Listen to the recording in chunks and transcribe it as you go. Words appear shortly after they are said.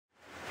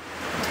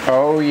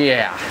Oh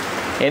yeah.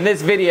 In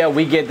this video,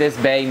 we get this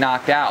bay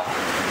knocked out.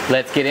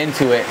 Let's get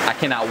into it. I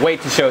cannot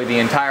wait to show you the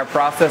entire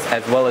process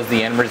as well as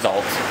the end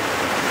result,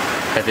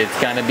 because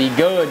it's gonna be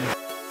good.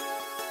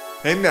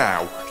 And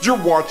now, you're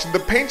watching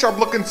the paint job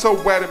looking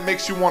so wet it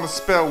makes you want to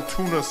spell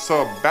tuna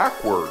sub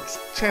backwards.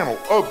 Channel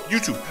of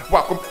YouTube.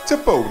 Welcome to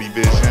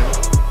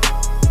Bodyvision.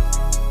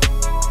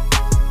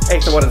 Hey,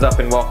 so what is up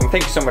and welcome.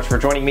 Thank you so much for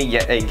joining me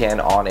yet again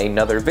on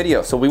another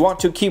video. So we want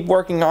to keep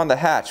working on the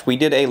hatch. We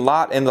did a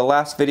lot in the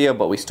last video,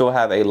 but we still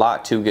have a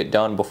lot to get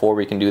done before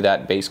we can do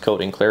that base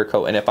coat and clear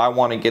coat. And if I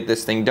want to get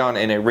this thing done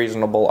in a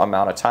reasonable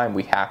amount of time,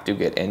 we have to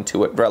get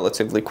into it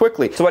relatively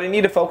quickly. So what I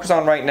need to focus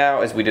on right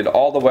now is we did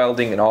all the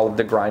welding and all of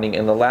the grinding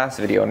in the last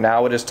video.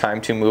 Now it is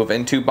time to move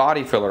into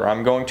body filler.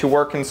 I'm going to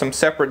work in some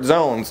separate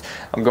zones.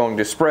 I'm going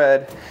to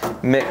spread,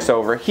 mix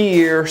over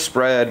here,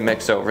 spread,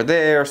 mix over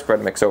there,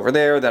 spread, mix over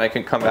there. Then I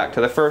can come back to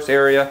the first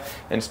area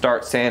and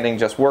start sanding,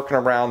 just working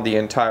around the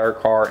entire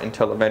car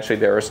until eventually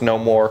there is no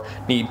more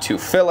need to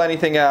fill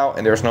anything out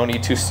and there's no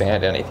need to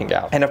sand anything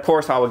out. And of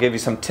course I will give you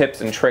some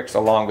tips and tricks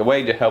along the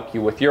way to help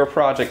you with your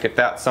project if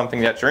that's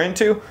something that you're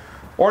into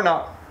or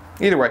not.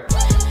 Either way.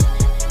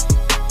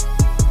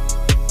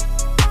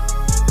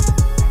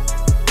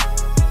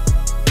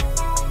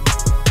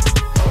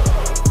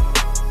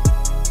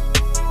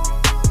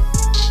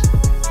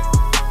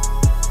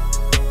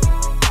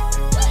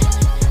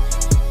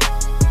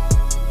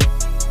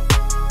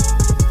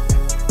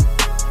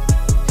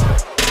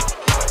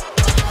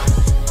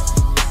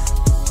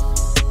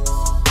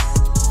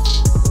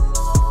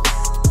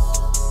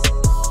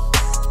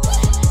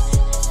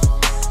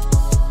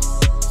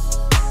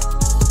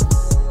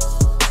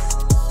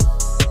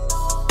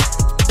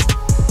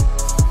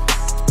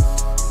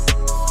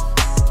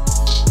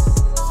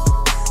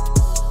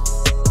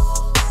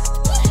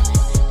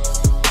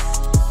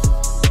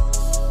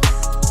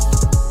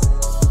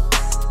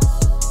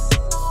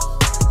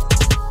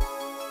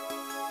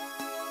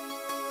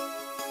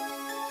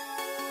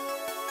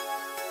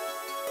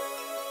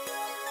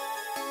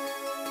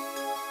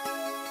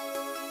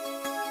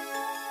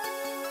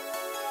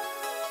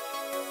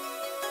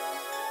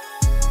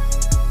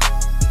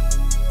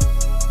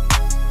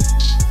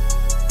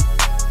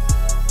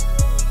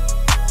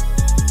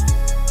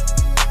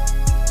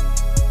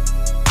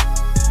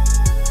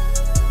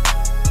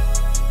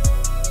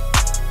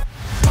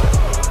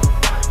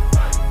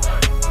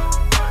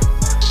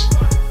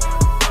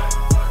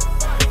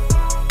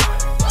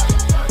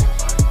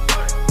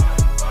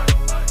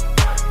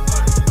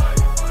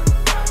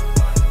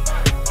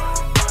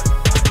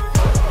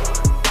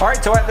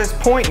 Alright, so at this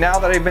point, now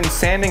that I've been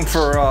sanding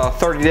for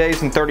 30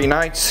 days and 30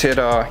 nights, it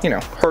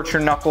hurts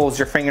your knuckles,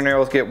 your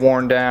fingernails get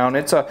worn down.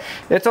 It's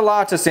a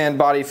lot to sand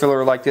body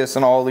filler like this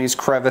and all these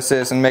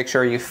crevices and make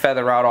sure you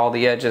feather out all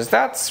the edges.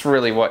 That's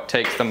really what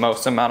takes the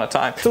most amount of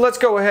time. So let's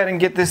go ahead and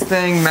get this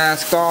thing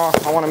masked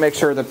off. I want to make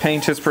sure the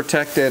paint is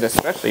protected,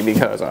 especially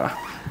because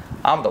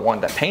I'm the one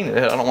that painted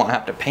it. I don't want to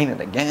have to paint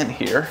it again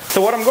here.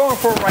 So what I'm going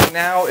for right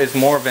now is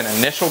more of an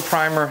initial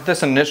primer.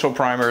 This initial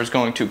primer is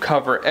going to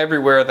cover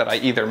everywhere that I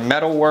either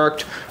metal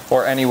worked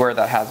or anywhere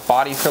that has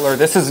body filler.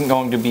 This isn't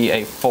going to be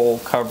a full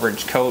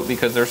coverage coat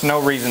because there's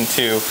no reason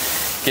to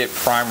get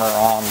primer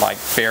on like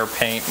bare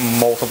paint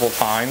multiple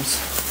times.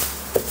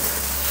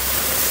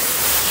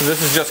 So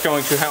this is just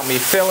going to help me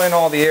fill in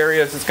all the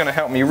areas. It's going to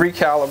help me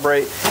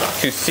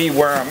recalibrate to see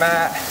where I'm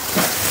at,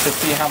 to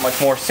see how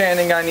much more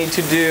sanding I need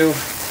to do.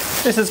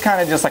 This is kind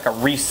of just like a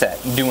reset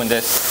doing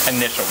this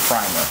initial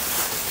primer.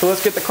 So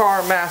let's get the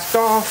car masked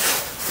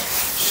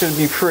off. Should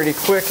be pretty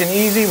quick and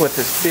easy with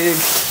this big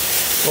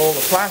roll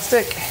of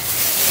plastic.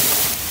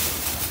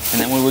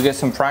 And then we will get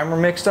some primer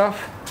mixed up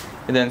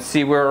and then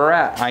see where we're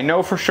at. I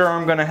know for sure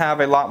I'm going to have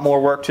a lot more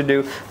work to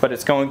do, but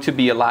it's going to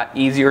be a lot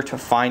easier to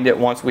find it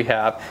once we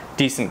have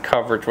decent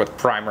coverage with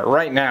primer.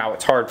 Right now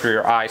it's hard for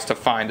your eyes to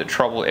find the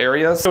troubled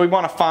areas, so we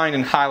want to find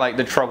and highlight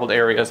the troubled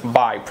areas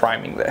by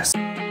priming this.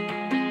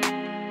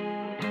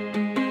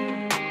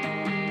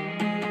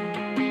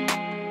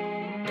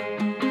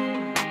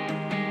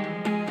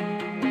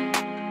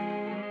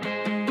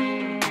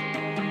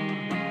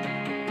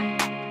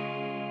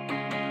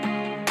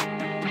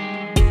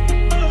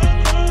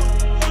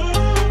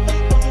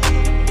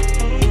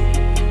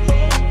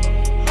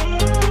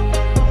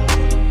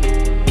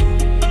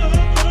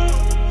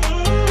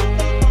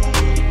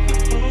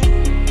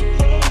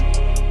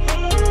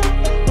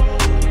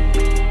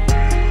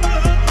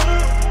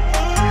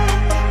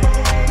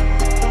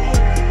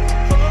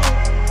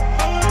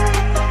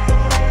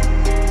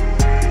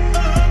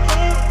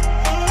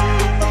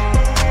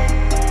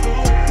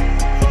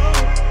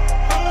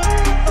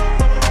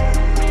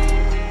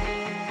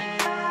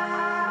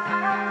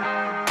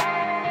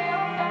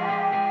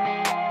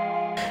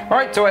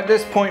 Alright, so at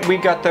this point we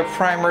got the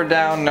primer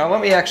down. Now let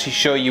me actually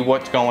show you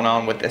what's going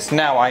on with this.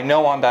 Now I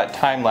know on that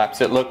time lapse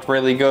it looked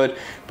really good,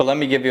 but let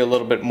me give you a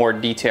little bit more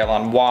detail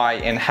on why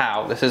and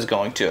how this is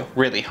going to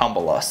really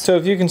humble us. So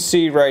if you can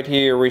see right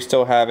here, we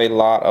still have a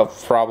lot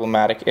of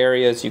problematic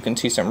areas. You can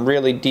see some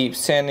really deep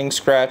sanding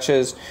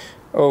scratches.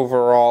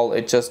 overall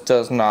it just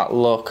does not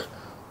look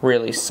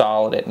really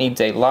solid. It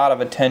needs a lot of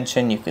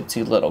attention. You could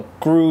see little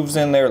grooves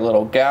in there,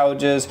 little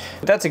gouges.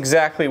 But that's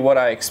exactly what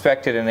I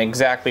expected and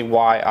exactly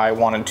why I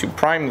wanted to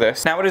prime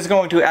this. Now it is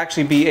going to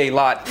actually be a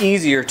lot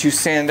easier to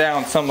sand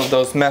down some of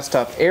those messed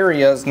up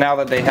areas now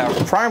that they have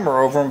primer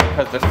over them,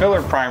 because the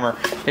filler primer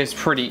is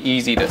pretty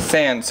easy to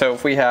sand. So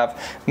if we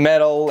have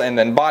metal and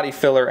then body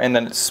filler and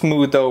then it's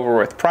smoothed over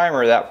with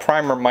primer, that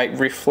primer might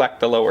reflect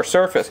the lower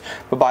surface.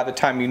 But by the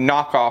time you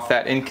knock off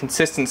that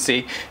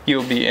inconsistency,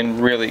 you'll be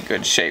in really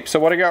good shape. So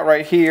what I got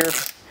right here,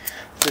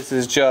 this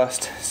is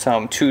just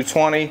some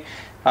 220.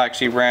 I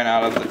actually ran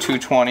out of the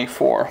 220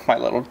 for my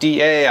little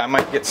DA. I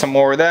might get some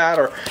more of that,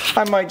 or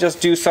I might just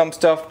do some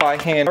stuff by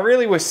hand. But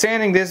really, with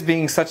sanding this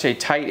being such a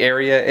tight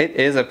area, it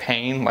is a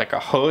pain. Like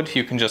a hood,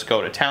 you can just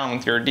go to town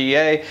with your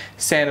DA,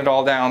 sand it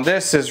all down.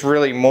 This is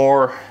really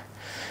more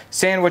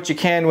sand what you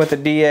can with a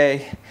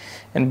DA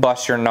and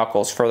bust your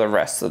knuckles for the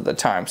rest of the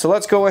time. So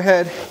let's go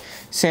ahead,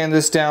 sand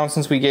this down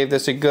since we gave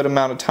this a good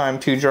amount of time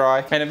to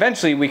dry, and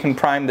eventually we can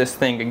prime this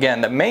thing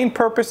again. The main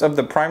purpose of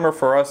the primer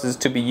for us is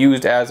to be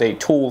used as a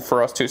tool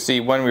for us to see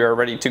when we are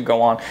ready to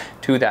go on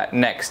to that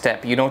next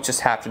step. You don't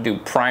just have to do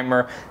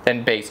primer,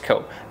 then base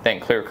coat, then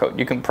clear coat.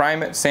 You can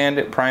prime it, sand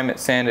it,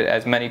 sand it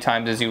as many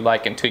times as you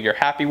like until you're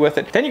happy with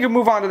it. Then you can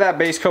move on to that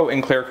base coat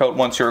and clear coat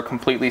once you're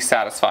completely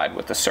satisfied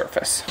with the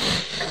surface.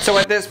 So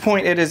at this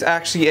point it is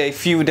actually a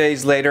few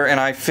days later, and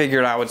I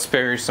figured I would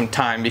spare you some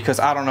time because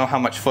I don't know how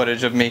much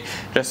footage of me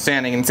just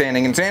sanding and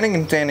sanding and sanding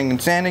and sanding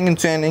and sanding and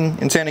sanding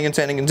and sanding and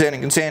sanding and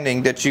sanding and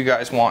sanding that you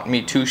guys want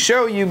me to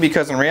show you,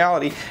 because in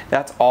reality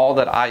that's all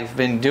that I've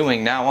been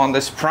doing. Now on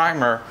this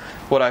primer,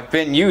 what I've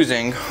been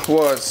using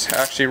was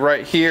actually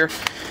right here,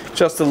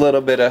 just a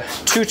little bit of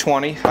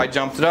 220. I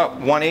jumped it up.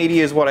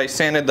 180 is what I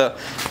sanded the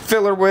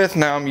filler with.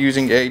 Now I'm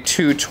using a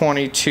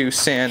 220 to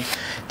sand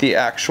the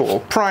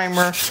actual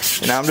primer,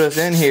 and I'm just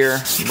in here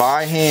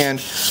by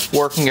hand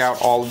working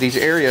out all of these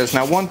areas.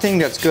 Now one thing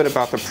that's good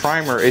about the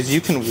primer is you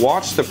can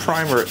watch the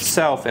primer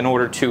itself in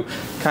order to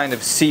kind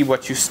of see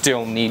what you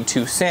still need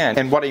to sand.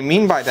 And what I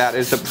mean by that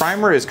is the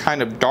primer is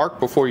kind of dark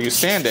before you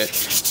sand it.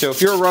 So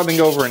if you're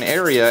rubbing over an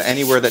area,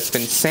 anywhere that's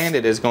been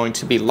sanded is going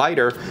to be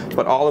lighter,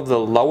 but all of the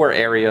lower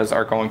areas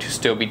are going to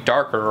still be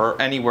darker,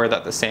 or anywhere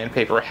that the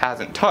sandpaper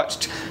hasn't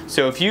touched.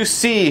 So if you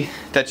see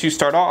that you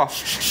start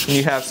off and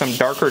you have some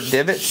darker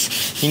divots,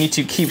 you need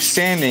to keep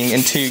sanding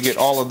until you get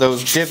all of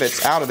those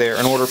divots out of there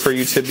in order for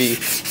you to be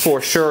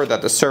for sure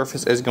that the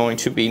surface is going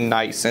to be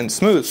nice and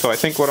smooth. So I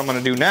think what I'm going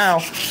to do now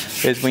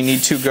is we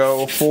need to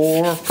go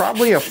for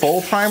probably a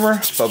full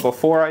primer, but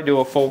before I do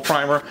a full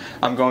primer,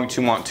 I'm going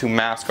to want to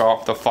mask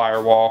off the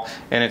firewall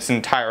in its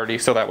entirety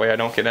so that way I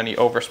don't get any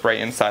overspray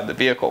inside the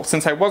vehicle.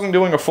 Since I wasn't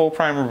doing a full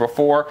primer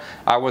before,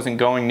 I wasn't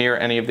going near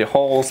any of the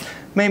holes.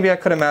 Maybe I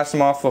could have masked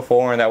them off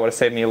before and that would have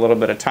saved me a little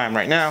bit of time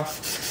right now,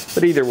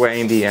 but either way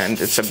in the end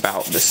it's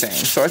about the same.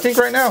 So I think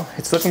right now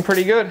it's looking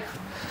pretty good.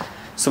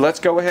 So let's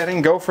go ahead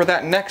and go for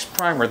that next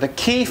primer. The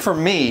key for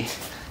me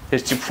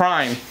is to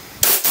prime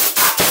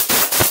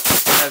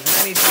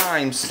as many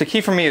times. The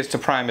key for me is to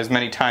prime as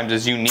many times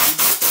as you need,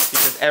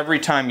 because every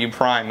time you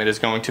prime it is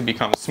going to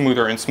become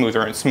smoother and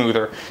smoother and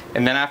smoother.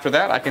 And then after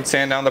that I can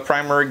sand down the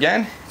primer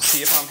again,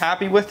 see if I'm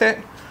happy with it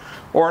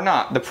or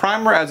not. The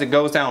primer as it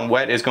goes down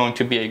wet is going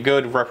to be a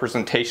good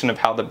representation of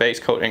how the base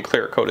coat and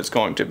clear coat is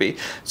going to be.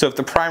 So if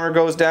the primer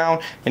goes down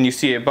and you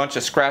see a bunch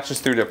of scratches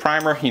through the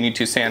primer, you need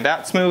to sand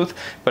that smooth.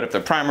 But if the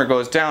primer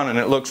goes down and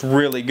it looks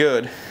really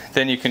good,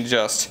 then you can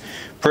just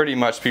pretty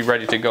much be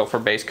ready to go for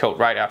base coat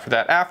right after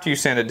that, after you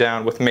sand it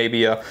down with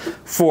maybe a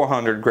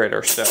 400 grit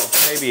or so.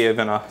 Maybe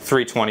even a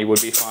 320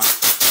 would be fine.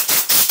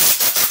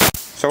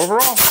 So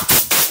overall,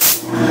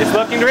 it's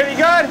looking really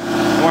good.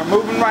 We're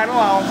moving right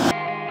along.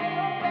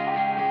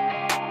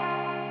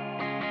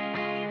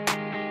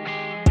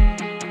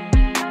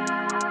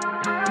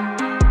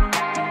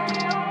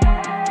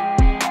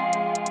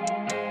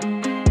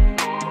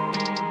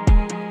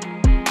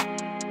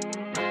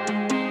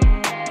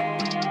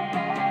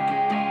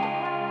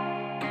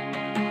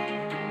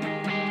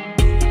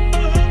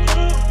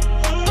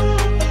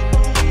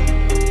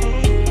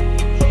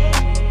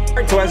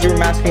 So as you're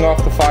masking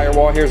off the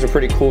firewall, here's a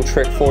pretty cool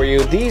trick for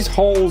you. These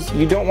holes,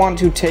 you don't want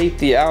to tape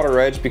the outer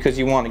edge because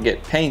you want to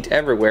get paint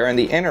everywhere, and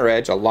the inner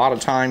edge a lot of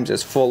times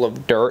is full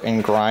of dirt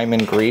and grime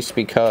and grease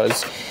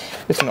because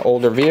it's an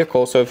older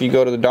vehicle. So if you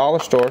go to the dollar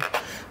store,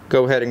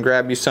 go ahead and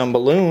grab you some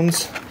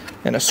balloons,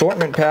 an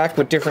assortment pack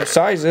with different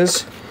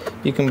sizes.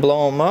 You can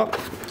blow them up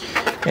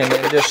and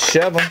then just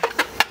shove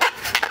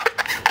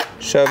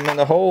them in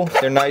the hole.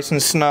 They're nice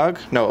and snug.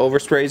 No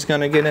overspray is going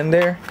to get in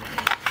there.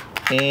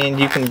 And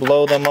you can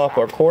blow them up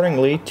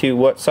accordingly to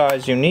what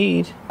size you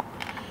need.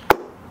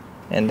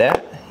 And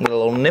that, you get a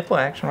little nipple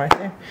action right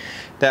there.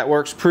 That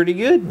works pretty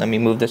good. Let me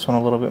move this one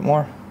a little bit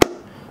more.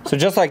 So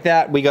just like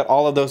that, we got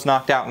all of those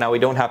knocked out. Now we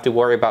don't have to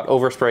worry about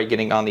overspray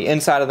getting on the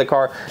inside of the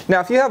car.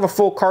 Now if you have a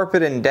full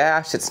carpet and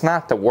dash, it's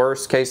not the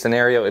worst case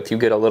scenario if you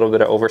get a little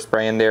bit of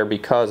overspray in there,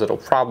 because it'll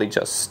probably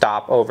just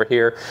stop over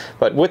here.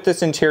 But with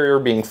this interior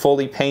being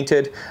fully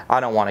painted,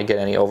 I don't want to get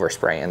any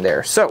overspray in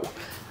there. So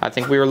I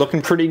think we are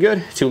looking pretty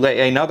good to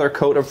lay another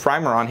coat of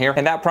primer on here.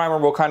 And that primer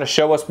will kind of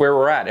show us where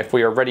we're at if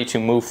we are ready to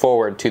move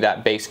forward to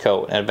that base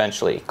coat and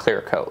eventually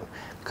clear coat.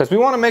 Because we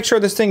want to make sure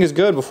this thing is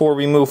good before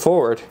we move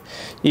forward.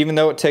 Even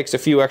though it takes a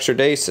few extra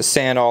days to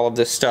sand all of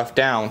this stuff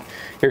down,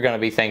 you're going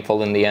to be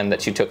thankful in the end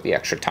that you took the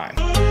extra time.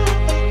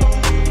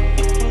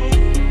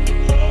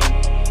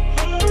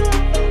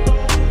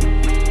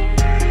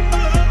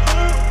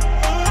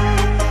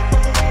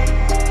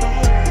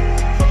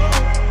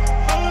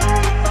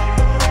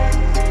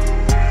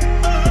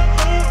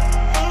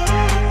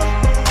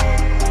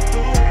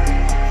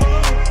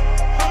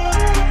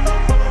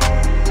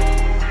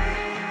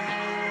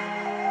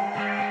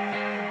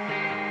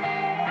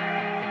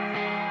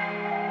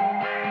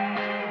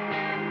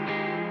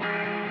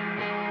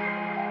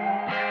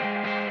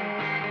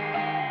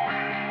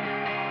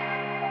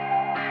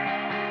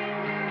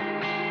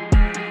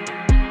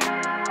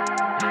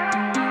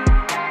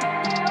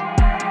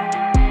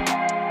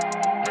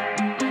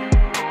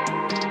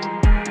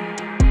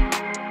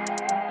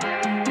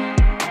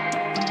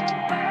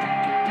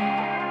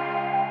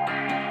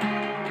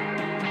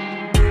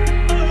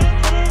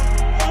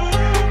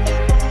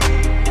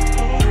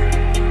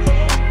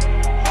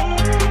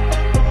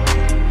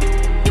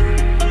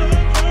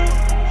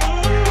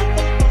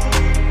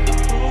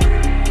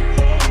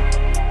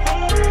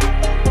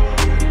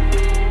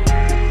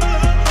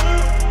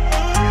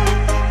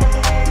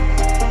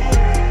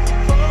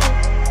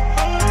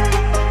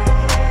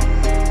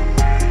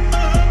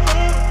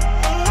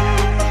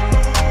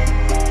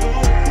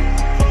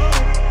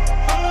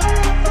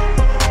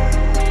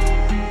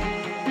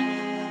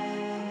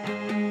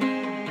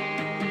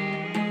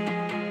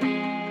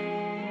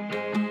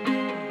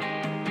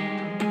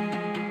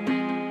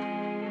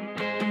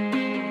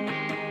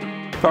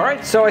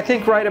 Alright, so I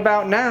think right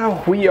about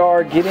now we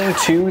are getting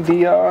to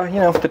the,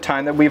 the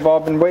time that we've all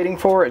been waiting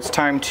for. It's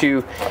time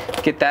to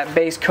get that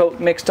base coat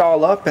mixed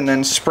all up and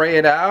then spray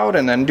it out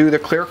and then do the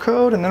clear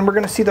coat, and then we're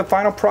going to see the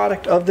final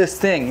product of this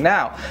thing.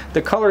 Now,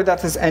 the color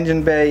that this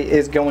engine bay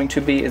is going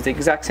to be is the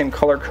exact same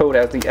color code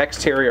as the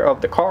exterior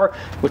of the car,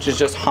 which is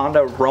just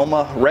Honda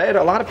Roma Red.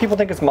 A lot of people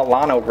think it's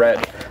Milano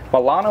Red.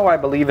 Milano, I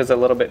believe, is a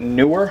little bit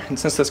newer, and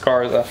since this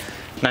car is a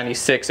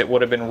 96, it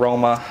would have been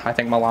Roma. I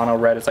think Milano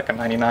Red is like a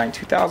 99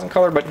 2000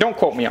 color, but don't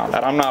quote me on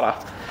that. I'm not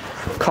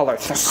a color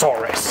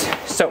thesaurus.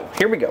 So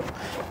here we go.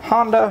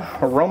 Honda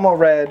Roma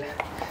Red.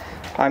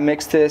 I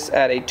mixed this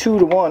at a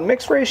 2-to-1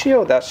 mix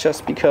ratio. That's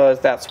just because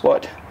that's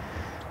what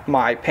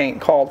my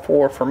paint called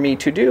for me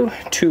to do.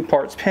 2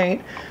 parts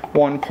paint,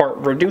 1 part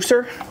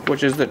reducer,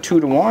 which is the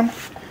 2-to-1.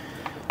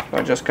 So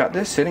I just got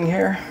this sitting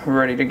here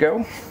ready to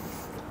go.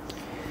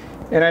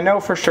 And I know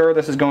for sure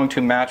this is going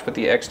to match with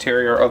the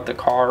exterior of the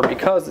car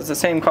because it's the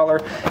same color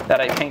that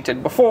I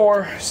painted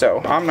before,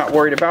 so I'm not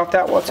worried about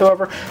that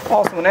whatsoever.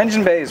 Also, an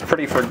engine bay is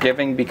pretty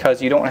forgiving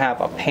because you don't have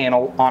a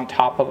panel on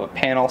top of a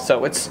panel,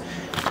 so it's,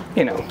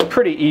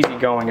 pretty easy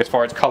going as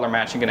far as color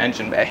matching an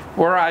engine bay.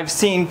 Where I've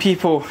seen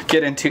people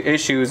get into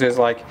issues is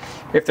like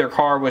if their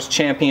car was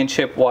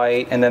championship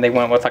white and then they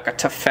went with like a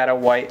taffeta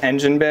white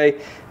engine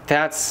bay.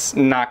 That's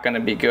not going to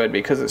be good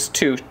because it's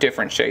 2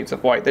 different shades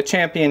of white. The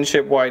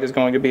championship white is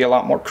going to be a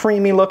lot more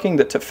creamy looking.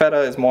 The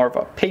taffeta is more of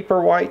a paper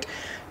white.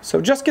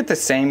 So just get the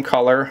same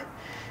color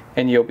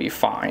and you'll be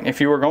fine.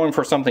 If you were going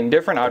for something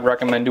different, I'd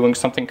recommend doing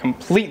something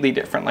completely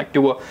different, like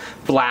do a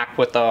black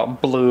with a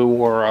blue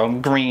or a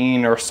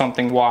green or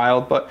something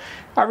wild. But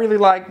I really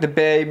like the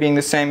bay being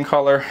the same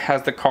color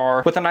as the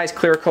car with a nice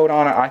clear coat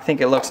on it. I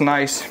think it looks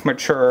nice,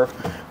 mature,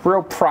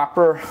 real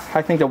proper.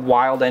 I think the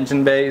wild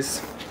engine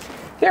bays,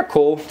 they're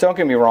cool, don't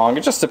get me wrong.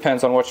 It just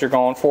depends on what you're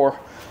going for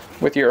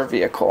with your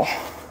vehicle.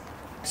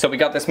 So we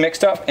got this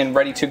mixed up and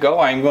ready to go.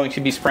 I am going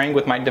to be spraying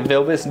with my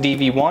DeVilbiss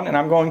DV1, and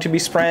I'm going to be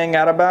spraying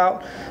at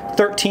about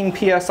 13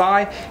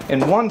 PSI.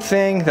 And one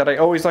thing that I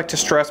always like to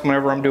stress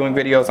whenever I'm doing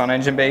videos on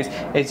engine bays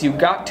is you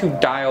got to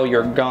dial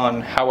your gun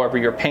however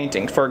you're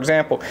painting. For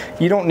example,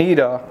 you don't need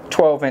a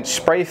 12-inch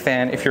spray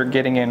fan if you're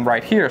getting in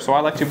right here. So I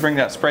like to bring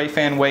that spray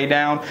fan way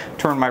down,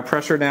 turn my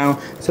pressure down,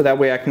 so that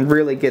way I can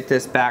really get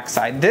this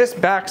backside. This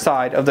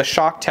backside of the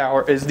shock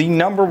tower is the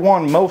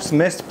 #1 most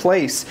missed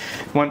place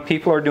when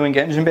people are doing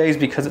engine bays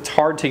because it's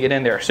hard to get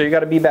in there. So you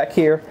got to be back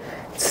here,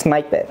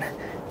 snipe it,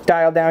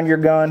 dial down your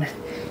gun,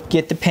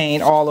 get the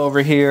paint all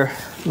over here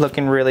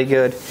looking really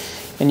good,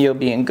 and you'll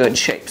be in good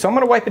shape. So I'm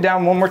going to wipe it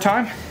down one more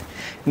time,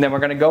 and then we're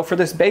going to go for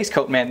this base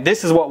coat. Man,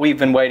 this is what we've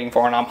been waiting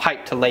for, and I'm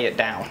hyped to lay it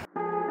down.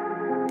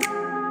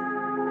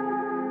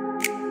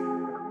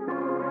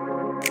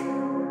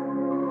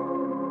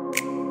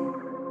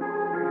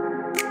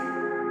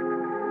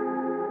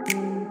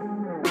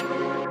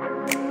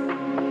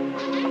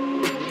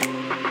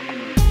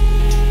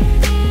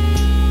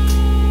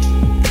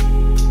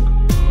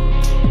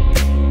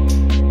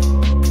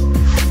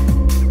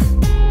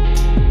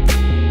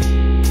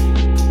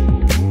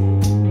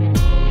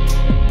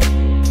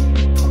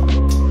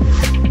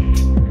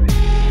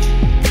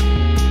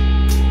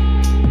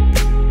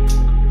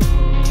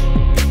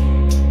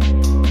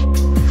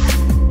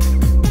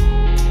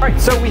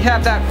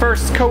 have that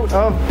first coat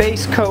of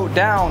base coat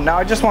down. Now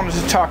I just wanted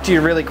to talk to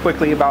you really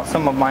quickly about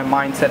some of my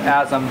mindset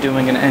as I'm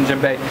doing an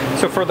engine bay.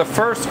 So for the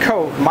first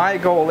coat, my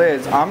goal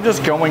is I'm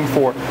just going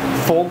for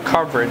full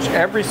coverage.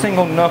 Every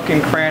single nook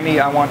and cranny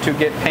I want to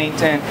get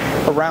paint in,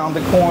 around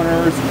the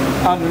corners,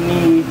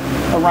 underneath,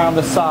 around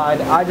the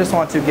side. I just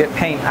want to get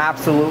paint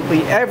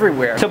absolutely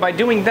everywhere. So by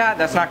doing that,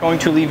 that's not going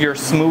to leave your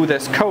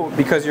smoothest coat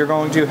because you're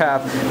going to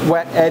have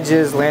wet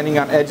edges, landing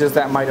on edges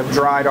that might have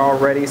dried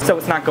already. So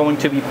it's not going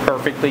to be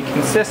perfectly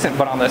consistent.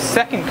 But on the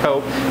second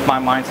coat, my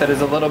mindset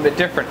is a little bit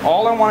different.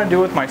 All I want to do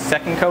with my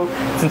second coat,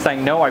 since I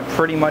know I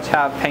pretty much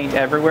have paint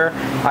everywhere,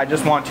 I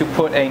just want to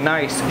put a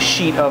nice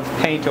sheet of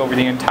paint over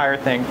the entire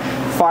thing.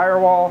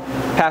 Firewall,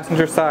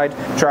 passenger side,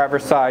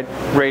 driver's side,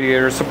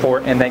 radiator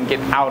support, and then get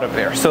out of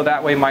there. So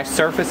that way my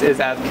surface is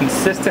as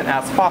consistent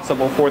as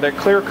possible for their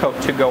clear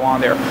coat to go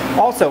on there.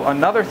 Also,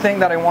 another thing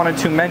that I wanted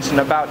to mention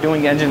about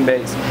doing engine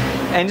bays.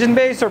 Engine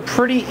bays are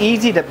pretty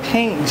easy to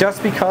paint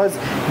just because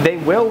they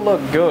will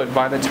look good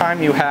by the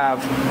time you have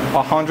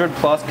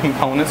 100+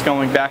 components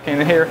going back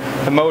in here.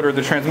 The motor,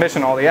 the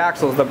transmission, all the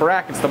axles, the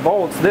brackets, the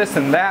bolts, this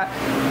and that.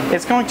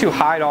 It's going to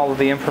hide all of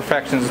the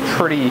imperfections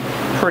pretty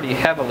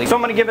heavily. So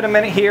I'm going to give it a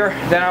minute here,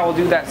 then I will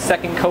do that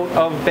second coat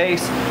of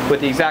base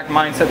with the exact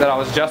mindset that I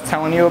was just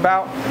telling you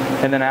about.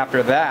 And then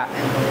after that,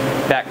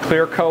 that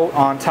clear coat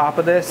on top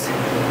of this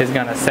is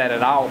going to set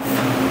it off.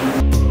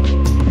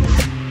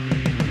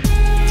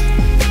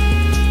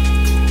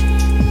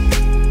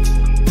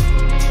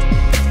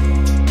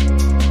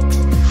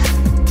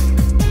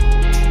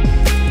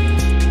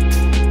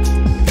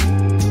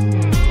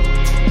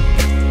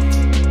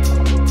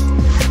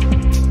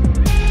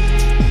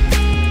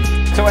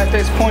 So at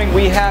this point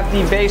we have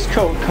the base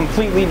coat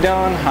completely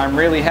done. I'm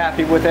really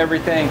happy with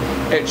everything.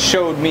 It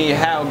showed me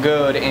how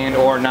good and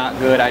or not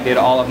good I did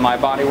all of my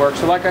body work.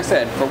 So like I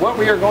said, for what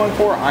we are going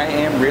for, I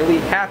am really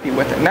happy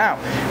with it. Now,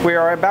 we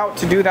are about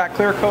to do that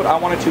clear coat. I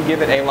wanted to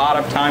give it a lot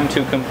of time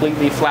to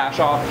completely flash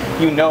off.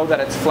 You know that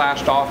it's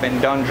flashed off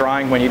and done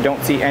drying when you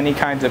don't see any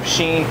kinds of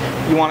sheen.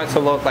 You want it to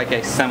look like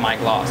a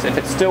semi-gloss. If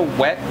it's still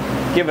wet,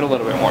 give it a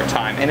little bit more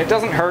time. And it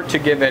doesn't hurt to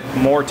give it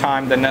more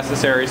time than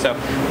necessary. So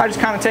I just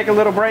kind of take a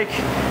little break,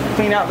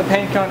 clean out the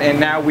paint gun, and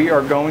now we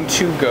are going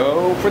to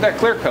go for that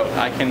clear coat.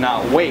 I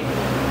cannot wait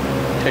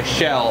to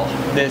shell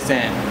this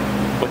in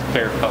with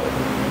clear coat.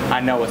 I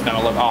know it's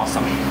gonna look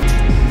awesome.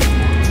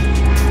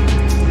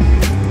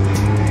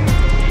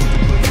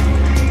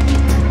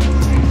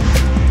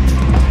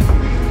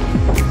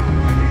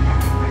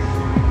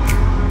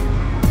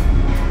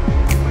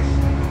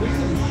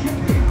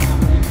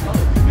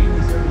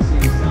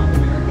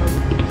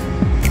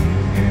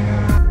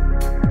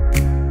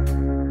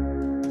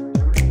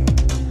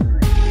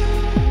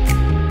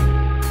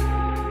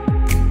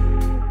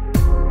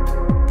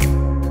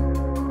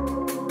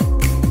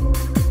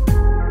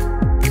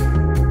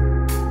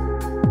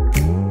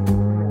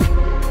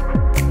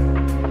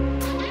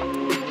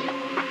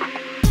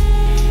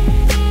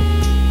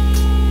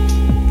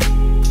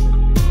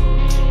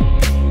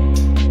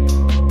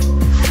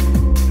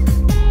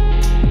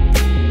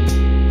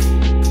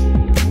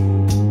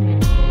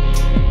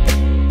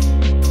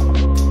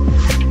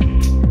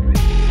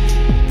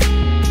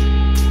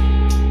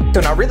 So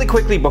now really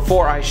quickly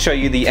before I show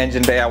you the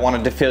engine bay, I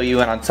wanted to fill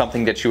you in on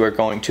something that you are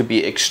going to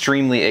be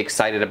extremely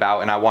excited about,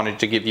 and I wanted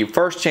to give you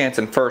first chance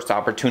and first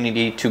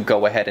opportunity to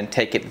go ahead and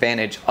take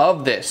advantage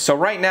of this. So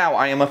right now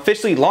I am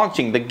officially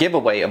launching the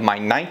giveaway of my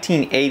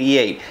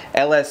 1988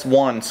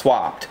 LS1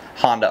 swapped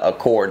Honda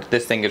Accord.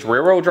 This thing is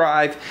rear-wheel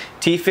drive,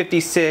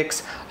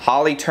 T56,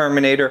 Holley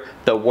Terminator,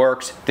 the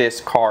works.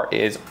 This car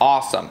is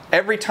awesome.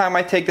 Every time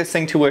I take this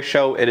thing to a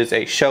show, it is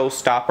a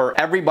showstopper.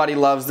 Everybody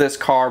loves this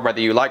car, whether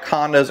you like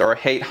Hondas or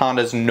hate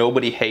Hondas,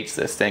 nobody hates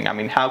this thing. I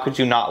mean, how could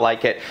you not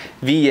like it?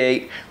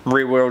 V8,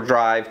 rear-wheel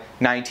drive,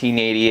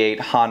 1988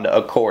 Honda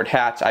Accord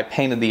hatch. I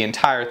painted the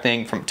entire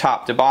thing from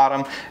top to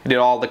bottom. I did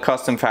all the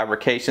custom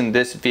fabrication.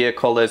 This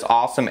vehicle is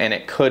awesome and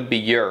it could be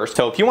yours.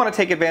 So if you want to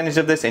take advantage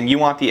of this and you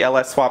want the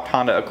LS swapped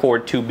Honda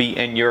Accord to be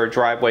in your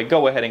driveway,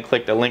 go ahead and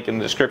click the link in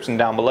the description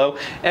down below.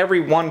 Every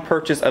one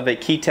purchase of a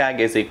key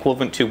tag is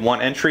equivalent to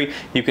one entry.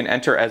 You can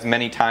enter as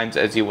many times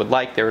as you would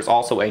like. There is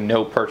also a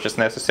no purchase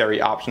necessary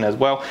option as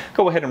well.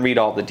 Go ahead and read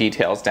all the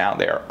details down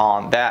there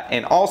on that.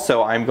 And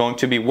also I'm going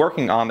to be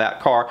working on that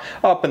car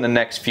up in the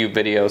next few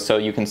videos, so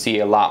you can see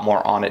a lot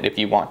more on it if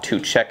you want to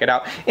check it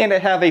out. And I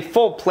have a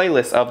full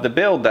playlist of the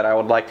build that I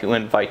would like to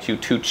invite you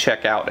to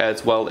check out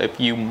as well if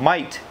you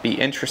might be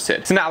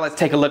interested. So now let's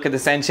take a look at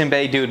this engine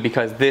bay, dude,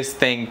 because this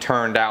thing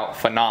turned out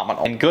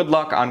phenomenal. And good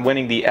luck on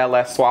winning the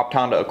LS swapped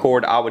Honda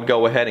Accord. I would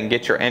go ahead and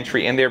get your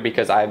entry in there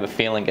because I have a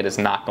feeling it is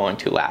not going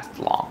to last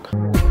long.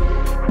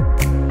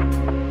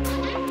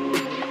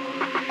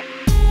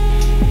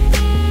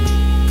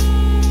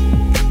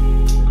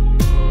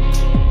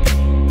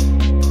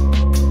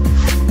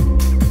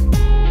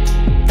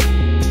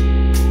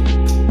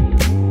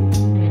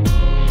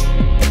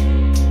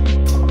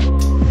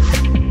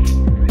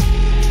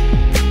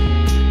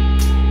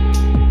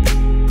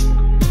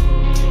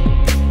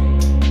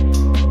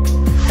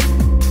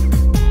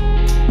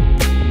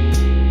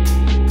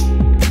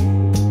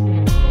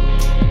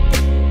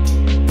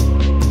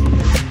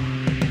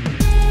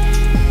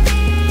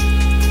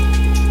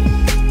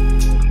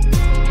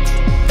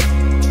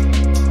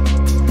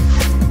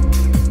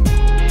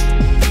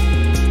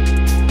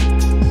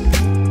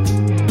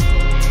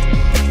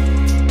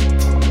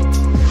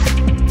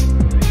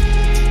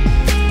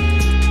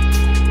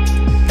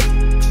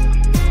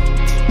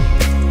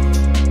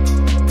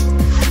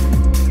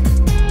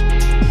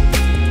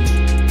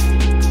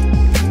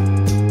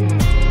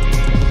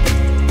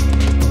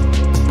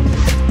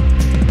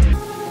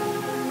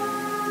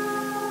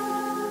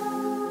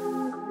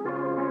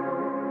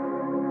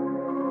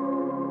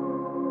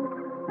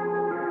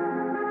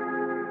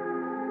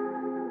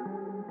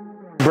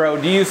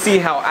 bro, do you see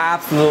how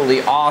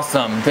absolutely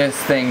awesome this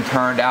thing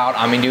turned out?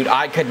 I mean, dude,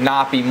 I could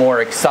not be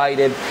more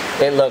excited.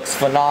 It looks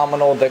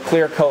phenomenal. The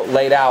clear coat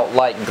laid out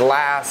like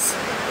glass,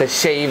 the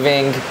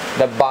shaving,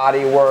 the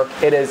bodywork.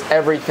 It is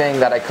everything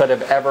that I could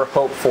have ever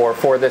hoped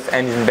for this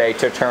engine bay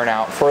to turn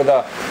out. For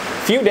the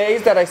few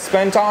days that I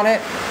spent on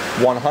it,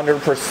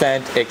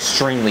 100%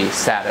 extremely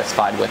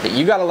satisfied with it.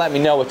 You gotta let me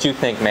know what you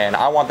think, man.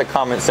 I want the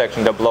comment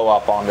section to blow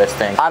up on this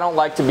thing. I don't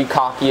like to be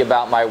cocky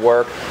about my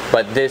work,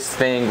 but this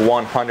thing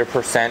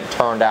 100%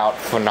 turned out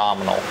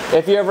phenomenal.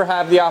 If you ever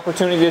have the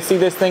opportunity to see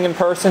this thing in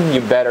person,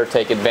 you better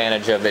take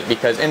advantage of it,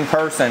 because in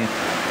person,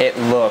 it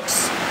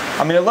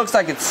looks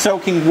like it's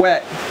soaking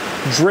wet,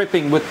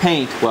 dripping with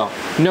paint. Well,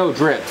 no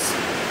drips.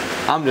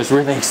 I'm just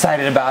really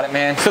excited about it,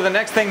 man. So the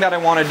next thing that I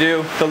want to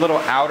do, the little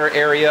outer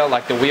area,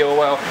 like the wheel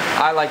well,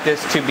 I like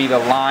this to be the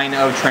line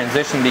of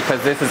transition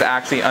because this is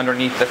actually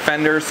underneath the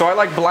fenders. So I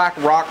like black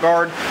rock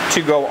guard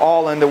to go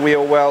all in the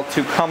wheel well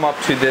to come up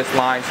to this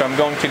line. So I'm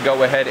going to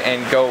go ahead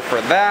and go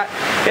for that.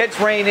 It's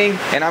raining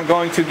and I'm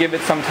going to give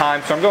it some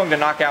time. So I'm going to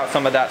knock out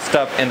some of that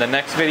stuff in the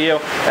next video,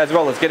 as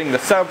well as getting the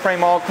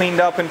subframe all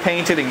cleaned up and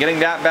painted and getting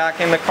that back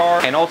in the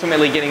car, and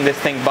ultimately getting this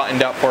thing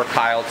buttoned up for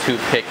Kyle to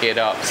pick it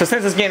up. So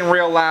since it's getting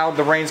real loud,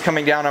 the rain's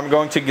coming down, I'm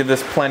going to give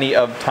this plenty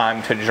of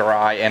time to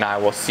dry, and I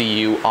will see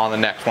you on the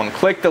next one.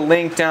 Click the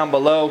link down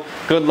below.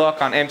 Good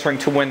luck on entering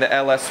to win the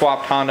LS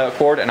swapped Honda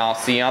Accord, and I'll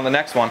see you on the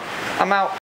next one. I'm out.